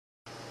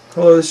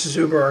Hello, this is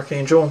Uber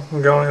Archangel.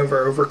 I'm going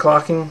over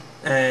overclocking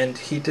and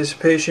heat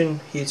dissipation,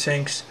 heat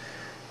sinks,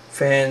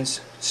 fans,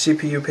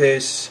 CPU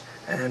paste,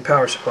 and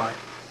power supply.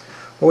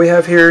 What we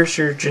have here is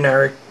your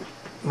generic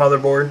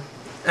motherboard.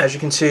 As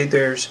you can see,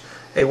 there's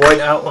a white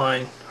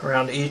outline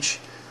around each,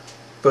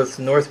 both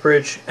the north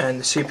bridge and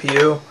the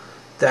CPU.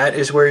 That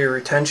is where your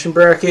retention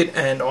bracket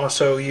and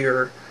also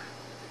your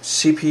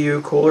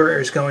CPU cooler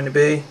is going to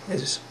be,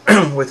 is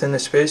within the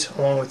space,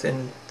 along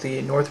within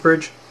the north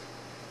bridge.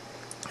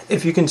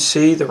 If you can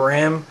see the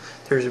RAM,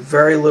 there's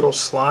very little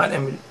slot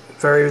and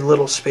very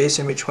little space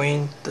in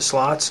between the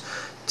slots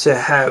to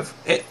have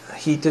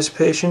heat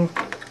dissipation,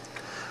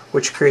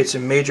 which creates a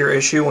major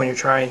issue when you're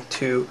trying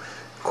to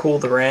cool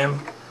the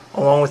RAM.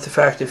 Along with the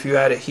fact if you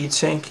add a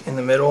heatsink in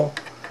the middle,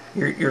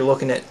 you're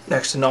looking at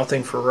next to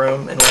nothing for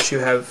room. Unless you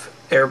have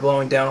air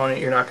blowing down on it,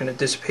 you're not going to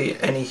dissipate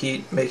any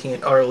heat, making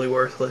it utterly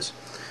worthless.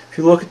 If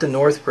you look at the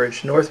north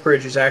bridge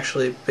is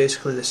actually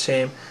basically the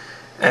same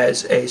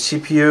as a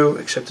CPU,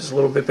 except it's a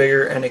little bit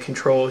bigger, and it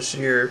controls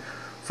your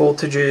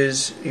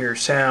voltages, your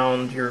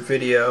sound, your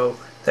video,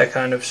 that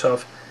kind of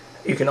stuff.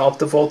 You can up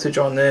the voltage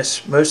on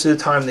this. Most of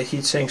the time the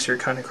heat sinks are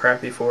kind of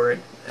crappy for it,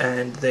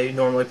 and they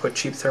normally put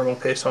cheap thermal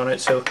paste on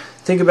it, so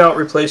think about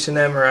replacing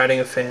them or adding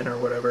a fan or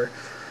whatever.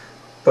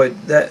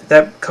 But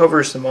that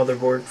covers the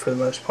motherboard for the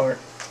most part.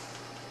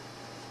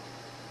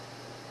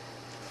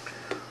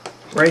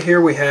 Right here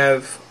we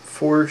have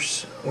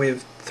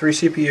three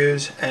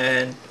CPUs,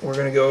 and we're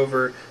going to go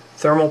over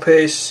thermal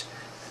paste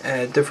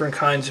and different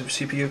kinds of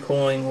CPU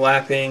cooling,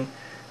 lapping,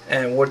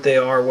 and what they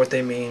are, what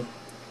they mean.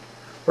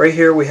 Right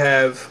here we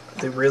have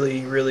the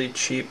really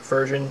cheap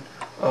version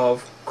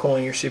of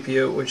cooling your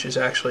CPU, which is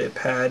actually a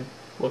pad.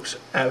 Looks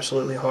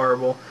absolutely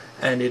horrible,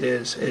 and it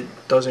is. It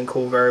doesn't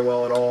cool very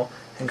well at all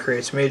and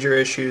creates major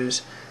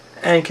issues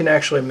and can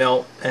actually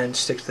melt and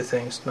stick to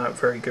things. Not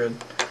very good.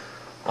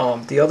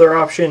 The other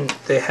option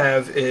they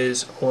have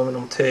is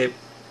aluminum tape.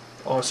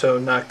 Also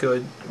not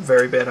good,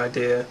 very bad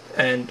idea,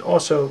 and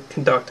also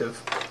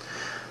conductive.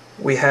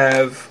 We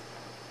have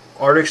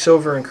Arctic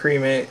Silver and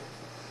Cremake.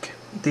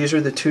 These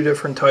are the two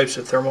different types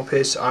of thermal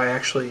paste I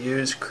actually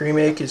use.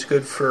 Cremake is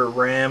good for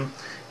RAM.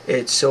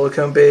 It's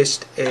silicone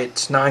based,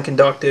 it's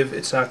non-conductive,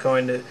 it's not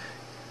going to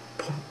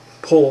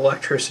pull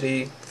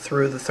electricity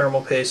through the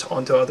thermal paste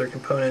onto other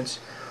components.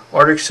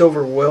 Arctic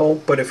Silver will,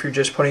 but if you're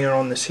just putting it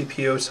on the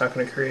CPU, it's not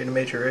going to create a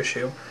major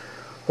issue.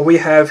 What we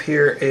have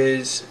here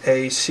is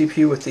a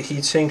CPU with the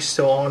heatsink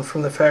still on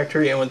from the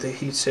factory and with the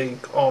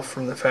heatsink off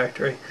from the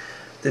factory.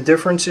 The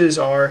differences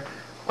are,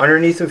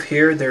 underneath of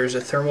here there's a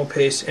thermal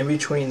paste in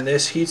between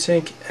this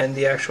heatsink and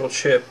the actual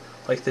chip,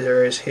 like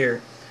there is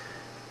here.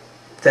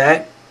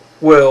 That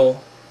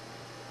will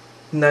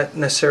not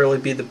necessarily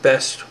be the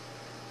best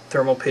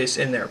thermal paste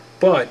in there,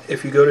 but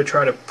if you go to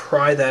try to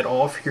pry that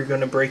off, you're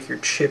going to break your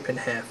chip in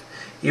half.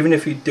 Even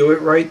if you do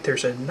it right,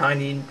 there's a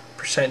 90%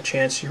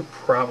 chance you're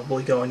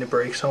probably going to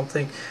break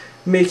something,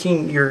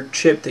 making your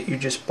chip that you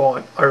just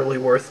bought utterly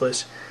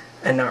worthless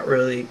and not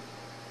really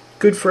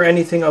good for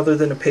anything other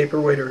than a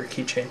paperweight or a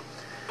keychain.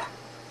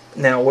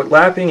 Now what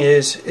lapping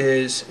is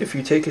if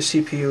you take a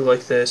CPU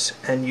like this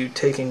and you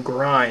take and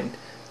grind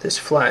this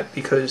flat,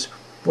 because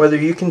whether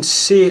you can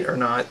see it or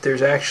not,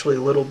 there's actually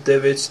little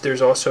divots.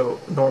 There's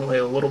also normally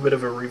a little bit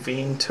of a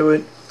ravine to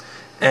it,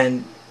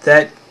 and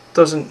that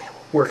doesn't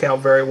work out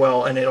very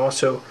well, and it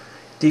also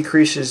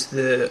decreases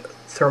the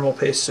thermal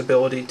paste's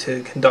ability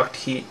to conduct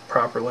heat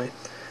properly.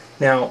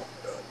 Now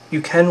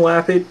you can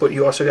lap it, but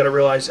you also got to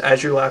realize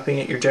as you're lapping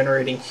it, you're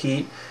generating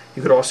heat.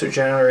 You could also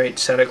generate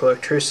static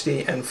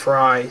electricity and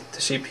fry the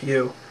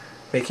CPU,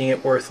 making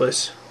it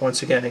worthless.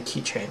 Once again, a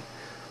keychain.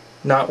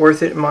 Not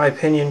worth it in my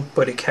opinion,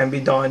 but it can be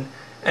done,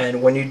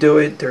 and when you do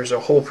it, there's a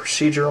whole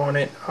procedure on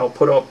it. I'll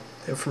put up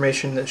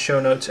information in the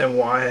show notes and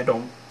why I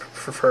don't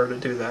prefer to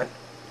do that.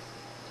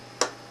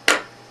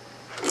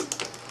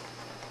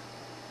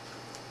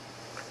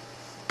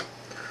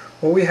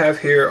 What we have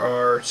here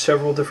are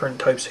several different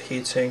types of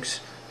heat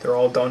sinks. They're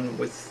all done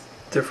with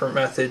different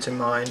methods in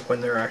mind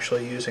when they're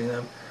actually using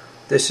them.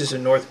 This is a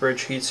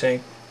Northbridge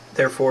heatsink,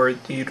 therefore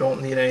you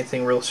don't need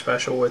anything real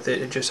special with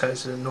it. It just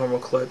has the normal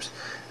clips,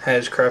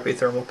 has crappy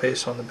thermal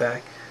paste on the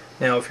back.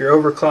 Now if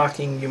you're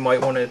overclocking, you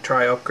might want to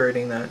try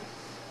upgrading that.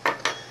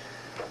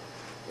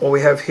 What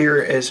we have here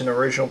is an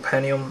original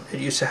Pentium.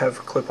 It used to have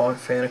a clip-on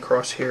fan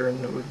across here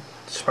and it would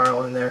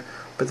spiral in there.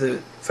 But the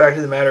fact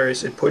of the matter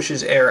is it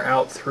pushes air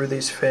out through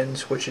these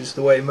fins, which is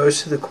the way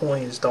most of the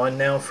cooling is done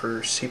now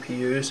for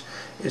CPUs,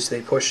 is they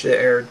push the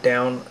air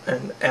down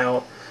and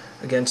out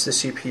against the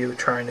CPU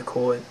trying to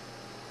cool it.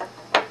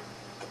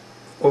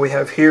 What we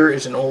have here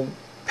is an old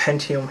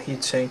Pentium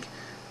heatsink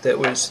that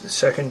was the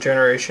second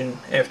generation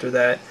after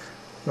that.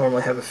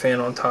 Normally have a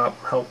fan on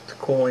top, helped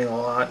cooling a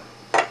lot.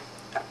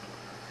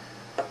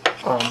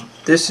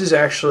 This is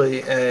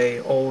actually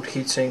a old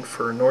heatsink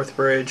for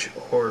Northbridge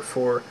or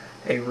for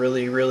a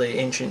really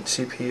ancient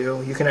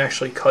CPU. You can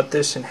actually cut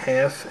this in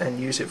half and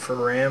use it for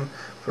RAM,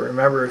 but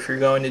remember, if you're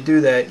going to do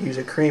that, use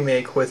a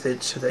Cremake with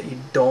it so that you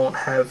don't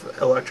have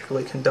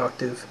electrically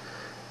conductive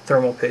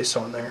thermal paste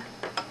on there.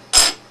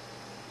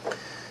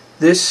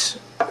 This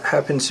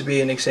happens to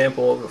be an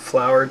example of a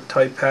flower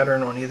type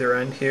pattern on either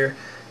end here.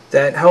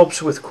 That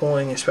helps with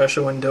cooling,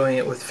 especially when doing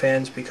it with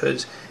fans,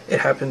 because it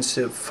happens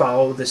to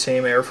follow the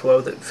same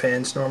airflow that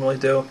fans normally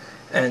do.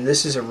 And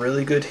this is a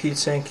really good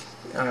heatsink.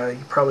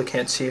 You probably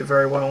can't see it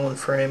very well in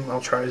frame. I'll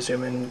try to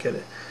zoom in and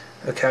get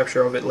a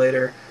capture of it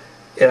later.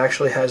 It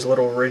actually has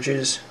little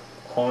ridges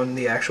on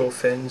the actual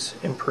fins,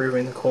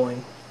 improving the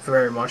cooling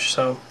very much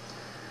so.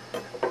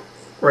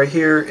 Right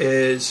here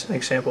is an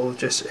example of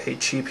just a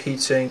cheap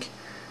heatsink,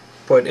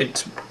 but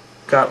it's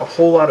got a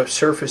whole lot of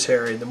surface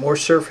area. The more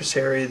surface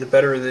area, the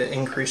better the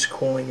increased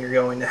cooling you're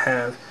going to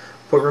have.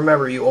 But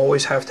remember, you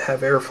always have to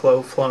have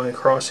airflow flowing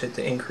across it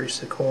to increase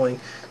the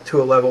cooling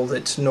to a level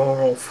that's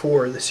normal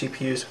for the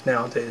CPUs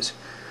nowadays.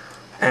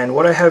 And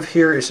what I have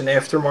here is an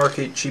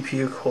aftermarket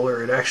GPU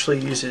cooler. It actually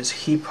uses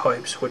heat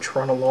pipes which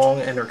run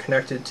along and are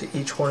connected to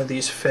each one of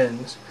these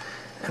fins,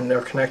 and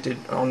they're connected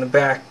on the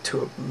back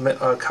to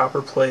a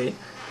copper plate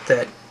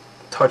that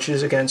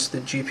touches against the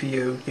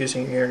GPU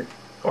using your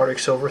Arctic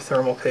Silver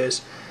thermal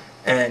paste,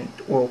 and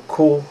will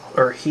cool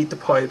or heat the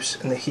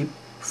pipes, and the heat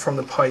from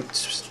the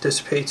pipes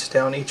dissipates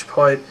down each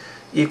pipe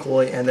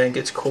equally and then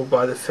gets cooled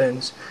by the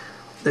fins.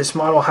 This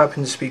model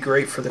happens to be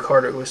great for the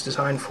card it was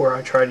designed for.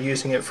 I tried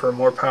using it for a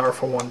more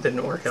powerful one,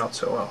 didn't work out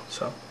so well.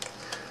 So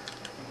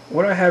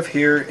what I have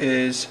here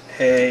is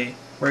a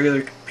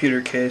regular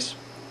computer case.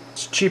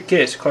 It's a cheap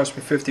case, it cost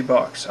me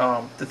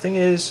 $50. The thing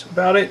is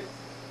about it,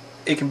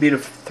 it can beat a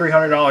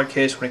 $300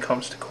 case when it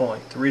comes to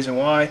cooling. The reason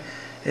why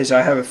is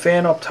I have a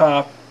fan up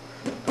top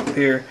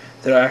here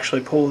that I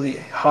actually pull the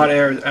hot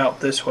air out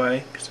this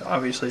way, because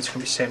obviously it's going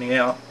to be standing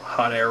out.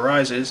 Hot air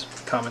rises.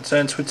 Common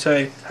sense would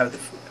say have the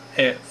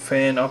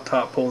fan up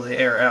top pull the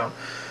air out.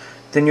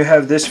 Then you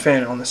have this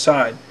fan on the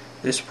side.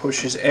 This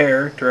pushes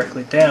air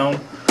directly down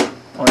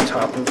on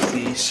top of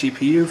the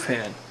CPU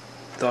fan,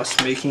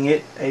 thus making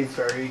it a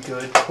very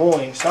good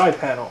cooling side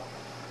panel.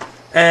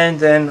 And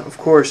then, of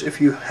course, if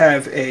you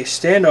have a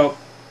stand-up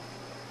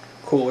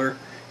cooler,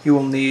 you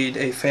will need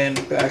a fan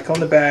back on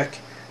the back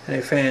and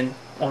a fan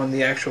on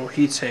the actual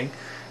heatsink,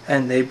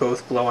 and they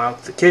both blow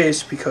out the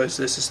case because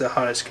this is the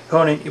hottest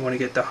component. You want to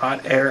get the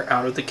hot air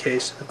out of the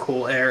case, the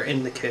cool air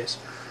in the case.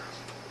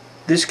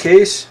 This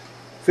case,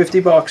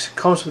 $50,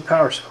 comes with a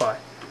power supply.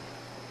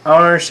 I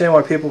don't understand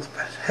why people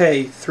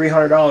pay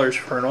 $300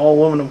 for an all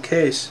aluminum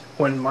case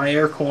when my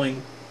air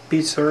cooling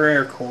beats their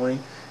air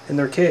cooling in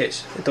their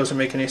case. It doesn't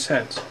make any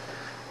sense.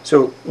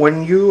 So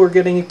when you are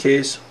getting a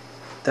case,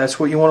 that's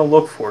what you want to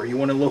look for. You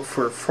want to look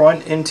for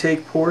front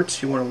intake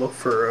ports. You want to look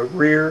for a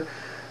rear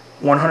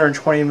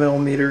 120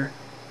 millimeter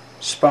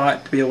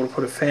spot to be able to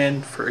put a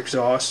fan for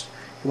exhaust.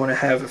 You want to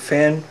have a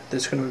fan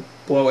that's going to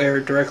blow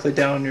air directly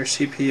down on your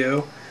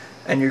CPU,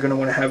 and you're going to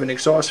want to have an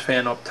exhaust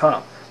fan up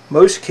top.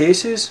 Most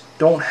cases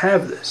don't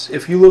have this.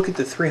 If you look at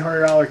the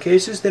 $300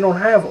 cases, they don't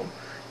have them.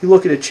 You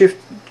look at a cheap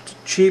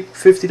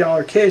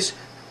 $50 case,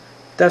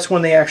 that's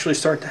when they actually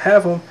start to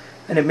have them,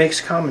 and it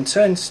makes common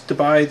sense to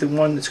buy the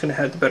one that's going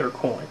to have the better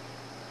cooling.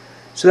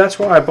 So that's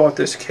why I bought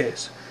this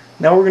case.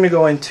 Now we're going to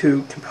go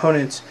into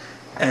components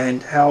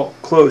and how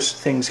close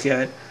things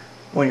get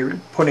when you're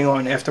putting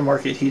on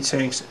aftermarket heat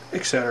sinks,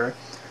 etc.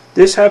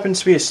 This happens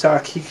to be a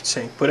stock heat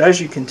sink, but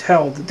as you can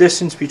tell, the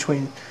distance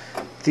between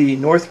the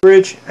north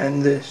bridge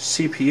and the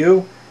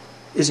CPU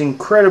is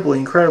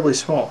incredibly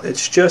small.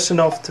 It's just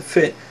enough to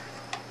fit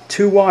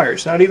 2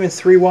 wires, not even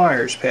 3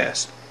 wires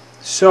past.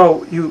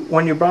 So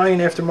when you're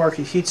buying an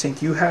aftermarket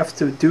heatsink, you have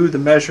to do the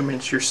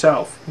measurements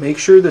yourself. Make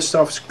sure the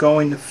stuff's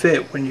going to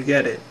fit when you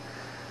get it.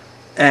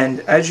 And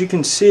as you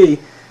can see,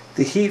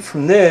 the heat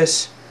from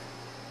this,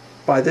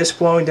 by this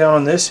blowing down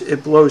on this,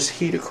 it blows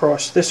heat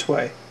across this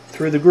way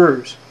through the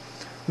grooves,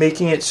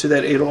 making it so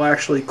that it'll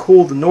actually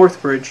cool the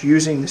north bridge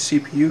using the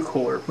CPU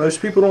cooler. Most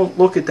people don't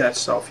look at that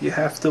stuff. You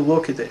have to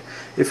look at it.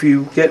 If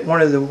you get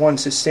one of the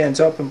ones that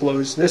stands up and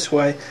blows this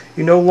way,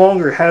 you no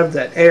longer have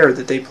that air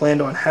that they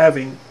planned on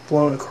having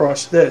blown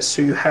across this,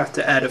 so you have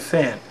to add a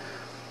fan.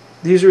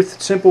 These are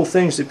simple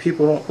things that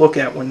people don't look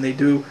at when they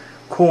do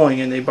cooling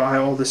and they buy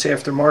all this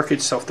aftermarket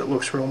stuff that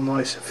looks real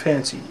nice and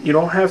fancy. You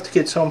don't have to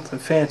get something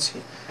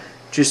fancy.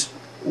 Just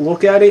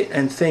look at it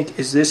and think,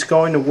 is this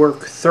going to work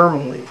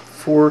thermally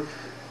for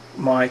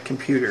my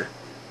computer?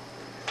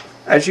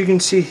 As you can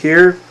see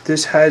here,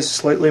 this has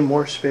slightly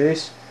more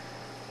space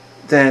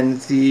than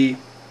the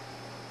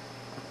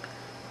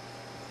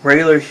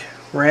regular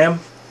RAM,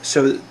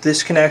 so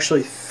this can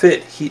actually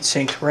fit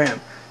heat-sinked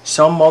RAM.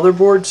 Some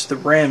motherboards, the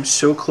RAM's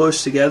so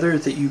close together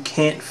that you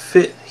can't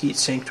fit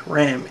heat-sinked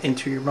RAM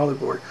into your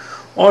motherboard.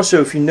 Also,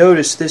 if you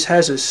notice, this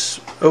has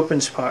an open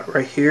spot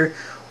right here,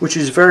 which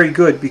is very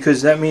good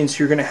because that means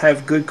you're going to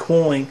have good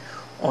cooling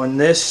on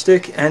this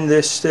stick and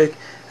this stick,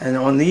 and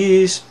on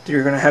these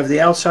you're going to have the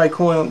outside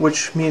cooling,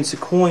 which means the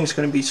cooling is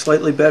going to be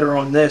slightly better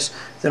on this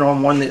than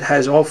on one that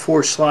has all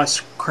 4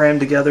 slots crammed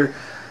together,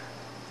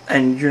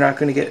 and you're not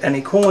going to get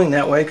any cooling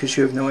that way because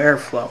you have no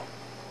airflow.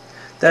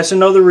 That's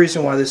another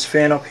reason why this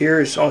fan up here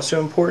is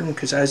also important,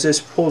 because as this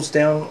pulls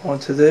down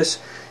onto this,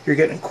 you're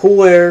getting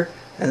cool air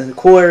and then the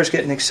cool air is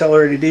getting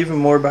accelerated even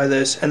more by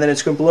this, and then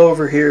it's going to blow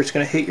over here, it's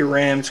going to hit your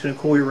RAM, it's going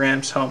to cool your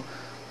RAM some.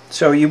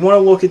 So you want to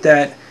look at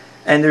that,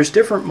 and there's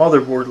different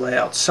motherboard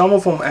layouts. Some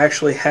of them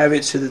actually have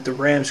it so that the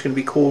RAM is going to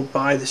be cooled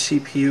by the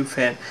CPU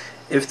fan.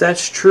 If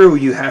that's true,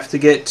 you have to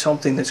get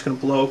something that's going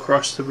to blow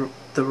across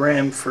the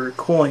RAM for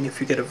cooling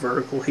if you get a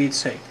vertical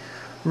heatsink.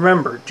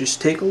 Remember, just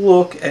take a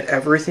look at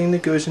everything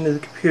that goes into the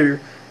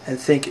computer and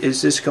think,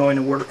 is this going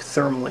to work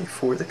thermally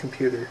for the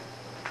computer?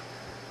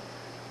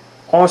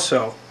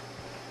 Also,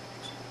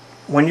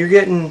 when you're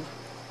getting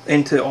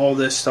into all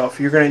this stuff,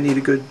 you're going to need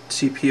a good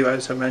CPU,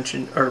 as I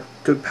mentioned, or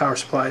good power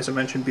supply, as I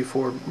mentioned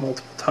before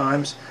multiple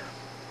times.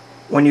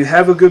 When you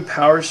have a good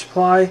power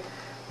supply,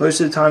 most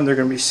of the time they're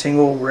going to be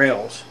single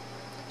rails.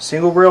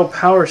 Single rail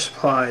power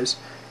supplies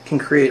can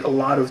create a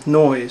lot of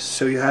noise,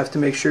 so you have to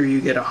make sure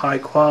you get a high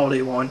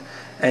quality one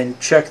and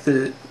check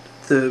the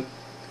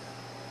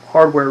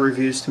hardware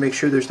reviews to make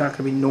sure there's not going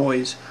to be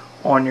noise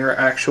on your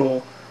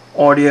actual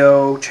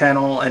audio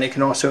channel, and it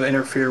can also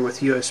interfere with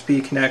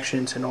USB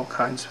connections and all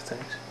kinds of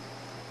things.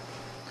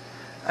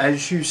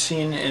 As you've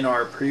seen in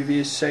our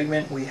previous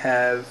segment, we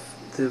have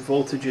the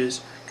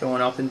voltages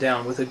going up and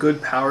down. With a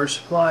good power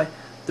supply,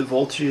 the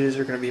voltages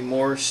are going to be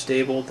more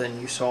stable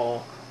than you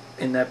saw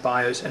in that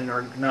BIOS and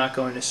are not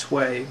going to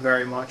sway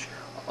very much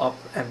up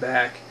and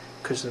back,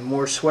 because the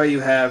more sway you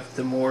have,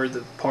 the more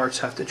the parts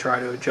have to try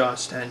to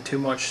adjust, and too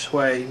much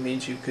sway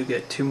means you could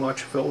get too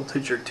much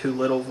voltage or too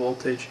little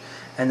voltage,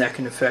 and that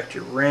can affect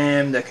your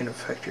RAM, that can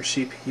affect your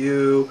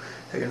CPU,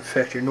 that can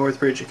affect your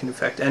Northbridge, it can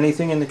affect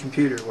anything in the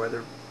computer,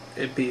 whether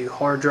it be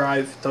hard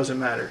drive, doesn't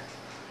matter.